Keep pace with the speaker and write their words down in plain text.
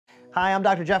Hi, I'm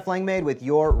Dr. Jeff Langmaid with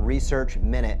your Research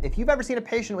Minute. If you've ever seen a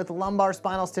patient with lumbar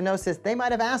spinal stenosis, they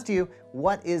might have asked you,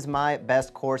 what is my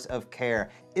best course of care?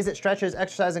 Is it stretches,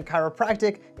 exercise, and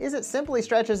chiropractic? Is it simply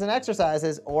stretches and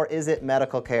exercises, or is it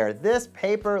medical care? This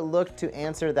paper looked to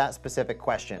answer that specific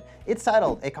question. It's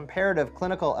titled, A Comparative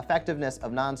Clinical Effectiveness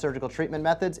of Non-Surgical Treatment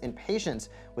Methods in Patients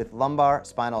with Lumbar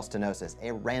Spinal Stenosis,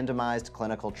 a randomized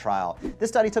clinical trial. This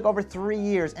study took over 3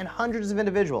 years and hundreds of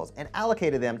individuals and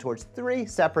allocated them towards 3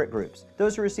 separate groups.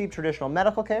 Those who received traditional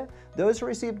medical care, those who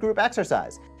received group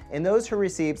exercise, and those who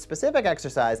received specific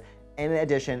exercise in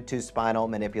addition to spinal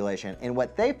manipulation. And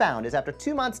what they found is after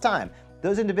 2 months' time,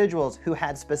 those individuals who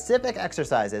had specific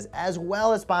exercises as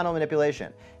well as spinal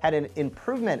manipulation had an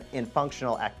improvement in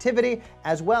functional activity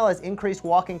as well as increased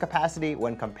walking capacity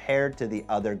when compared to the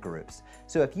other groups.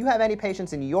 So if you have any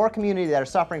patients in your community that are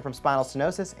suffering from spinal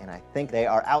stenosis, and I think they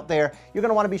are out there, you're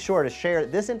gonna wanna be sure to share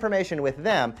this information with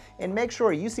them and make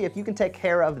sure you see if you can take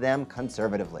care of them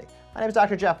conservatively. My name is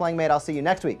Dr. Jeff Langmaid. I'll see you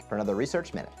next week for another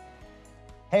Research Minute.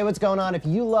 Hey, what's going on? If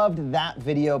you loved that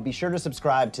video, be sure to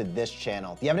subscribe to this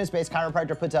channel. The Evidence Based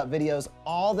Chiropractor puts out videos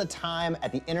all the time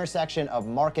at the intersection of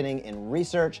marketing and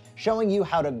research, showing you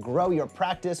how to grow your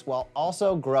practice while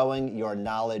also growing your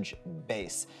knowledge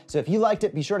base. So if you liked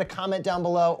it, be sure to comment down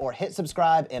below or hit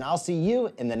subscribe, and I'll see you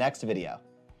in the next video.